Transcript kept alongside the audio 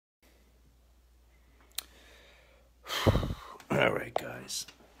All right, guys.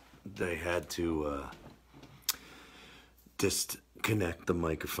 They had to disconnect the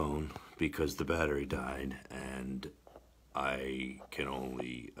microphone because the battery died, and I can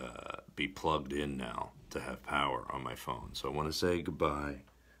only be plugged in now to have power on my phone. So I want to say goodbye.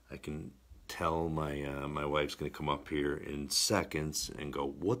 I can tell my wife's going to come up here in seconds and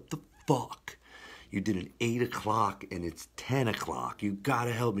go, "What the fuck? You did an 8 o'clock and it's 10 o'clock. You got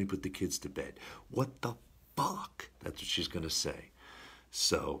to help me put the kids to bed. What the fuck?" That's what she's going to say.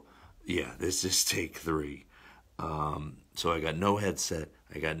 So, yeah, this is take 3. So I got no headset.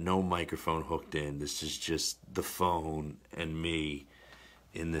 I got no microphone hooked in. This is just the phone and me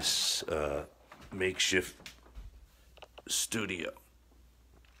in this makeshift studio.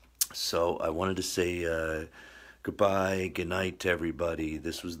 So I wanted to say goodbye, good night to everybody.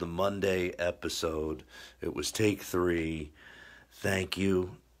 This was the Monday episode. It was take 3. Thank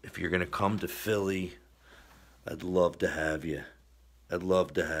you. If you're going to come to Philly, I'd love to have you.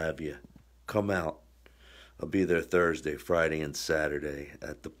 Come out. I'll be there Thursday, Friday, and Saturday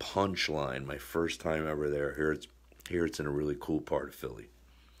at the Punchline. My first time ever there. Here it's in a really cool part of Philly.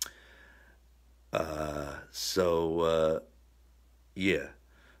 Yeah.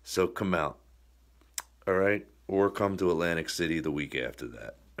 So come out. All right? Or come to Atlantic City the week after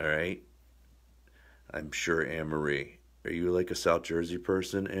that. All right? I'm sure Anne-Marie. Are you like a South Jersey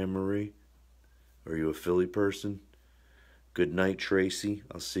person, Anne-Marie? Are you a Philly person? Good night, Tracy.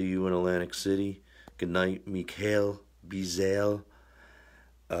 I'll see you in Atlantic City. Good night, Mikhail Bizel.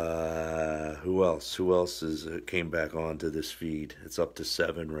 Who else? Who else came back onto this feed? It's up to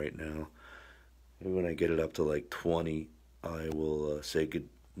 7 right now. Maybe when I get it up to like 20, I will say good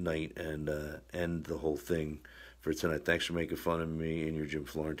night and end the whole thing for tonight. Thanks for making fun of me and your Jim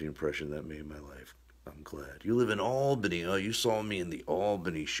Florentine impression. That made my life. I'm glad. You live in Albany. Oh, you saw me in the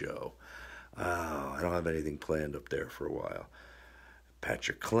Albany show. Oh, I don't have anything planned up there for a while.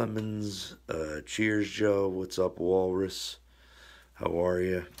 Patrick Clemens, cheers, Joe. What's up, Walrus? How are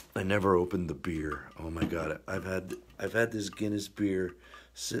you? I never opened the beer. Oh my God, I've had this Guinness beer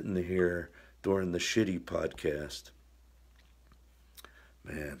sitting here during the shitty podcast.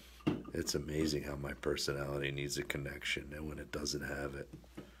 Man, it's amazing how my personality needs a connection, and when it doesn't have it,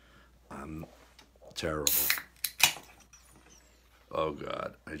 I'm terrible. Oh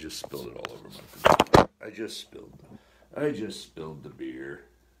God, I just spilled it all over my computer. I just spilled the beer.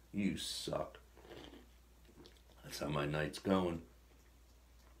 You suck. That's how my night's going.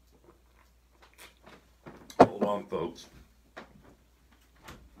 Hold on, folks.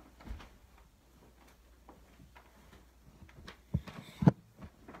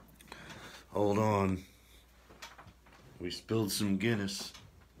 Hold on. We spilled some Guinness.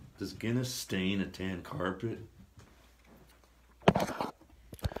 Does Guinness stain a tan carpet? I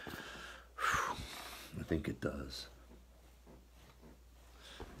think it does.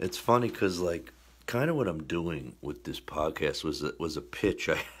 It's funny because, like, kind of what I'm doing with this podcast was a pitch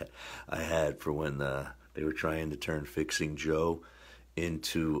I had for when they were trying to turn Fixing Joe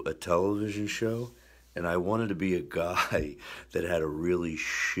into a television show, and I wanted to be a guy that had a really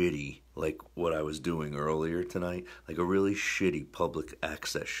shitty, like what I was doing earlier tonight, like a really shitty public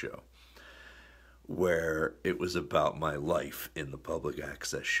access show, where it was about my life in the public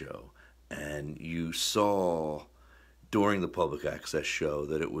access show, and you saw during the public access show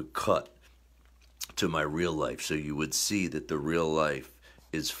that it would cut to my real life, so you would see that the real life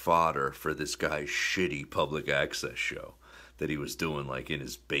is fodder for this guy's shitty public access show that he was doing, like in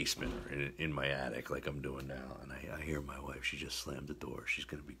his basement or in my attic, like I'm doing now. And I hear my wife, she just slammed the door. She's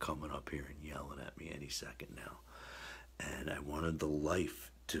going to be coming up here and yelling at me any second now. And I wanted the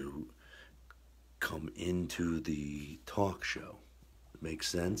life to come into the talk show. Makes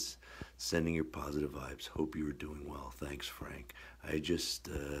sense? Sending your positive vibes. Hope you were doing well. Thanks, Frank. I just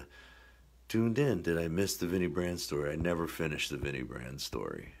tuned in. Did I miss the Vinnie Brand story? I never finished the Vinnie Brand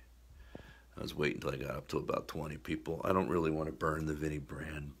story. I was waiting until I got up to about 20 people. I don't really want to burn the Vinnie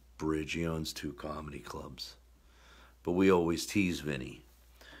Brand bridge. He owns 2 comedy clubs. But we always tease Vinnie,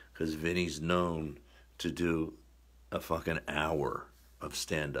 because Vinnie's known to do a fucking hour of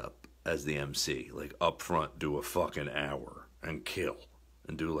stand-up as the MC. Like, up front, do a fucking hour and kill.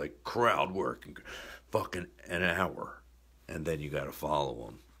 And do, like, crowd work and fucking an hour. And then you got to follow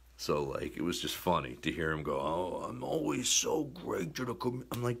him. So, like, it was just funny to hear him go, "Oh, I'm always so great to the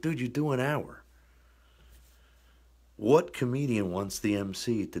I'm like, dude, you do an hour. What comedian wants the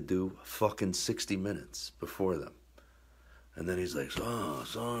MC to do fucking 60 minutes before them? And then he's like, "Oh,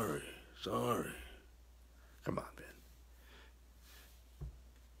 sorry. Come on, man."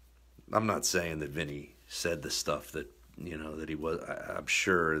 I'm not saying that Vinny said the stuff that, you know, that he was. I'm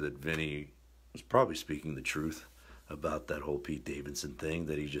sure that Vinny was probably speaking the truth about that whole Pete Davidson thing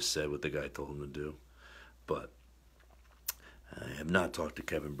that he just said what the guy told him to do. But I have not talked to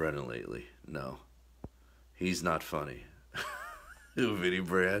Kevin Brennan lately. No. He's not funny. Who, Vinny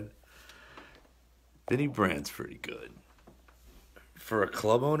Brand? Vinny Brand's pretty good. For a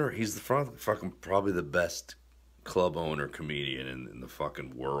club owner, he's the fucking probably the best club owner comedian in the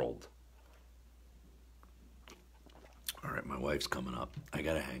fucking world. All right, my wife's coming up. I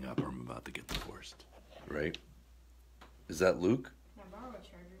gotta hang up or I'm about to get divorced. Right? Is that Luke? I borrow a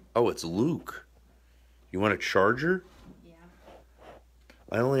charger. Oh, it's Luke. You want a charger? Yeah.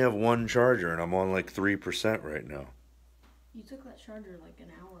 I only have one charger and I'm on like 3% right now. You took that charger like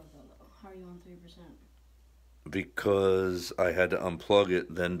an hour ago, though. How are you on 3%? Because I had to unplug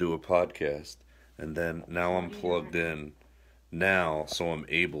it, then do a podcast. And then now I'm plugged in now, so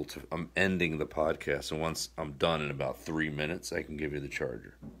I'm ending the podcast. And once I'm done in about 3 minutes, I can give you the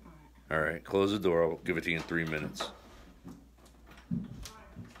charger. All right, close the door. I'll give it to you in 3 minutes.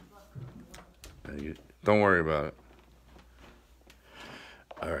 Don't worry about it.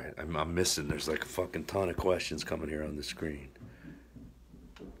 All right, I'm missing. There's like a fucking ton of questions coming here on the screen.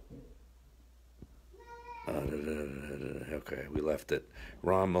 Okay, we left it.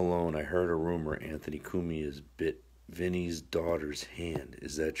 Ron Malone, I heard a rumor Anthony Cumia has bit Vinny's daughter's hand.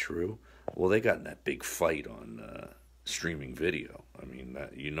 Is that true? Well, they got in that big fight on streaming video. I mean,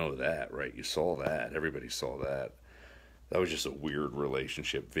 you know that, right? You saw that. Everybody saw that. That was just a weird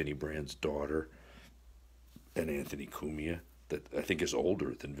relationship. Vinny Brand's daughter and Anthony Cumia, that I think is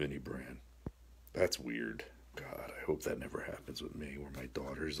older than Vinny Brand. That's weird. God, I hope that never happens with me, where my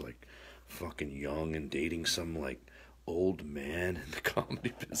daughter's like fucking young and dating some like old man in the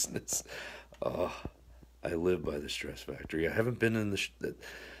comedy business. I live by the Stress Factory. I haven't been in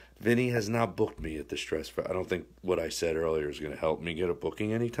Vinny has not booked me at the Stress Factory. I don't think what I said earlier is going to help me get a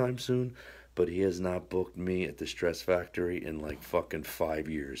booking anytime soon, but he has not booked me at the Stress Factory in like fucking 5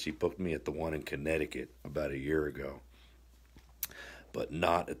 years. He booked me at the one in Connecticut about a year ago, but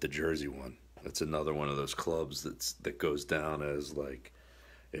not at the Jersey one. That's another one of those clubs that goes down as like,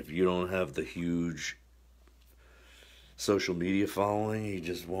 if you don't have the huge social media following, he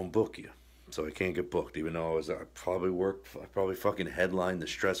just won't book you. So I can't get booked, even though I probably fucking headlined the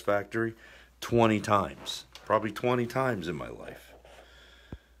Stress Factory 20 times. Probably 20 times in my life.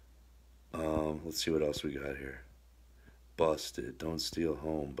 Let's see what else we got here. Busted. Don't steal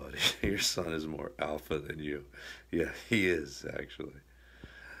home, buddy. Your son is more alpha than you. Yeah, he is, actually.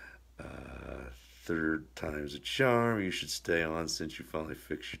 Third time's a charm. You should stay on since you finally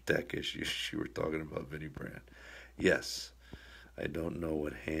fixed your tech issues. You were talking about Vinny Brand. Yes. I don't know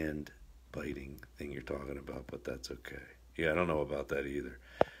what hand biting thing you're talking about, but that's okay. Yeah, I don't know about that either.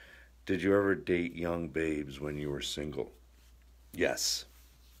 Did you ever date young babes when you were single? Yes.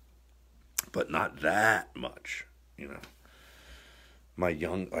 But not that much, you know. I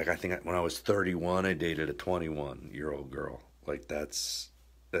think when I was 31, I dated a 21-year-old girl. Like, that's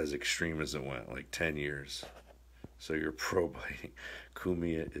as extreme as it went, like 10 years. So you're pro-biting.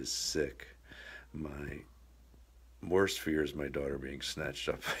 Cumia is sick. My worst fear is my daughter being snatched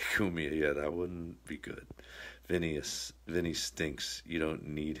up by Cumia. Yeah, that wouldn't be good. Vinny stinks. You don't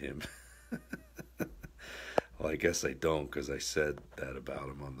need him. Well, I guess I don't, because I said that about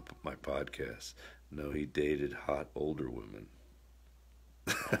him on my podcast. No, he dated hot older women.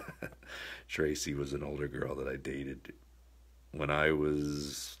 Tracy was an older girl that I dated when I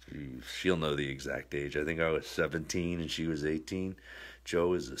was, she'll know the exact age. I think I was 17 and she was 18.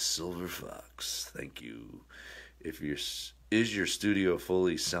 Joe is a silver fox. Thank you. Is your studio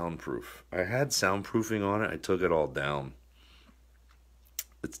fully soundproof? I had soundproofing on it. I took it all down.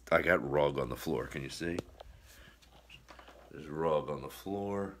 I got rug on the floor. Can you see? There's rug on the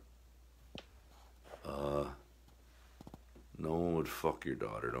floor. No one would fuck your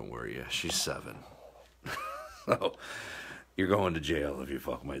daughter. Don't worry. Yeah, she's 7. So you're going to jail if you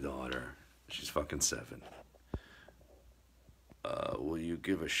fuck my daughter. She's fucking 7. Will you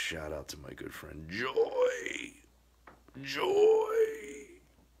give a shout out to my good friend Joy?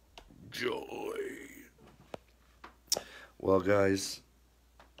 Well, guys,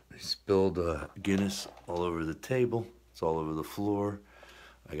 I spilled Guinness all over the table. It's all over the floor.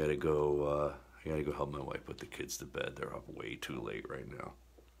 I gotta go help my wife put the kids to bed. They're up way too late right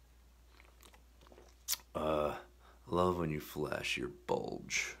now. Love when you flash your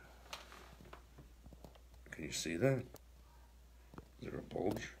bulge. Can you see that? Is there a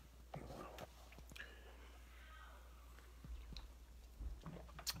bulge?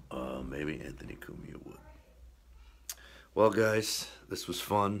 Maybe Anthony Cumia would. Well, guys, this was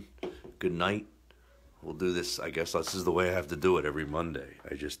fun. Good night. We'll do this. I guess this is the way I have to do it every Monday.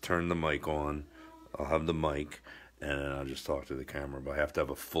 I just turn the mic on. I'll have the mic, and then I'll just talk to the camera. But I have to have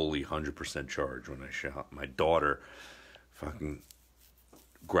a fully 100% charge when I shout. My daughter fucking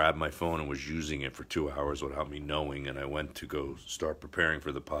grabbed my phone and was using it for 2 hours without me knowing, and I went to go start preparing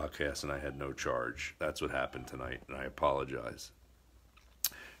for the podcast, and I had no charge. That's what happened tonight, and I apologize.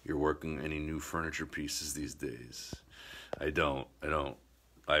 You're working any new furniture pieces these days? I don't.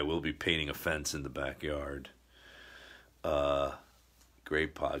 I will be painting a fence in the backyard.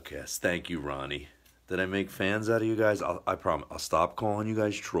 Great podcast. Thank you, Ronnie. Did I make fans out of you guys? I promise. I'll stop calling you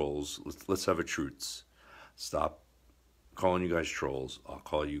guys trolls. Let's have a truce. Stop calling you guys trolls. I'll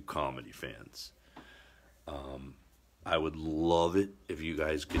call you comedy fans. I would love it if you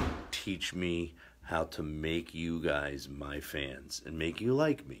guys could teach me how to make you guys my fans and make you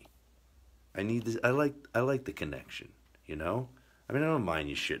like me. I need this. I like the connection, you know? I mean, I don't mind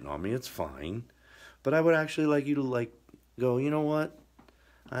you shitting on me. It's fine. But I would actually like you to go, you know what?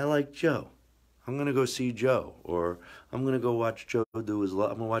 I like Joe. I'm going to go see Joe. Or I'm going to go watch Joe do his I'm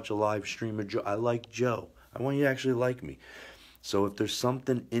going to watch a live stream of Joe. I like Joe. I want you to actually like me. So if there's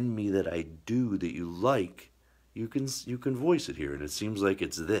something in me that I do that you like, you can voice it here. And it seems like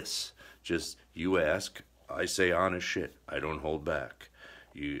it's this. Just you ask, I say honest shit. I don't hold back.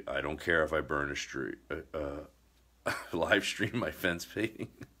 I don't care if I burn a street, live stream my fence painting.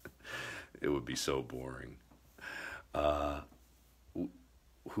 It would be so boring.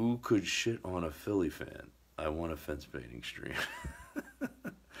 Who could shit on a Philly fan? I want a fence painting stream.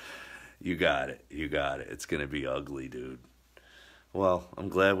 You got it. It's going to be ugly, dude. Well, I'm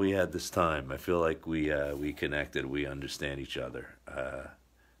glad we had this time. I feel like we connected. We understand each other.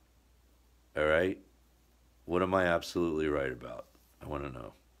 All right? What am I absolutely right about? I want to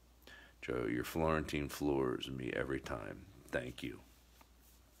know. Joe, your Florentine floors me every time. Thank you.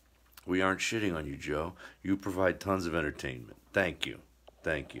 We aren't shitting on you, Joe. You provide tons of entertainment. Thank you.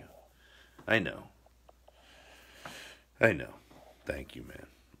 I know. Thank you, man.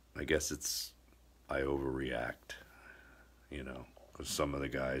 I guess I overreact, because some of the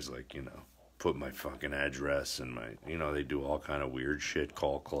guys, put my fucking address and they do all kind of weird shit,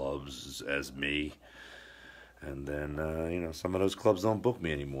 call clubs as me. And then, some of those clubs don't book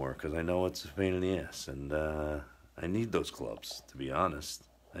me anymore because I know it's a pain in the ass. And I need those clubs, to be honest.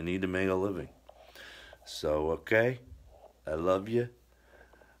 I need to make a living. So, okay, I love you.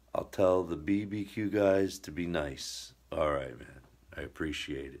 I'll tell the BBQ guys to be nice. All right, man. I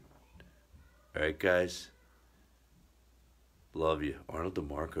appreciate it. All right, guys. Love you. Arnold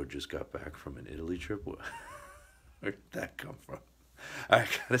DeMarco just got back from an Italy trip. Where did that come from? I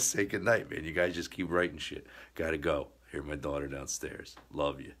gotta say goodnight, man. You guys just keep writing shit. Gotta go. Hear my daughter downstairs.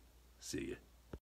 Love you. See you.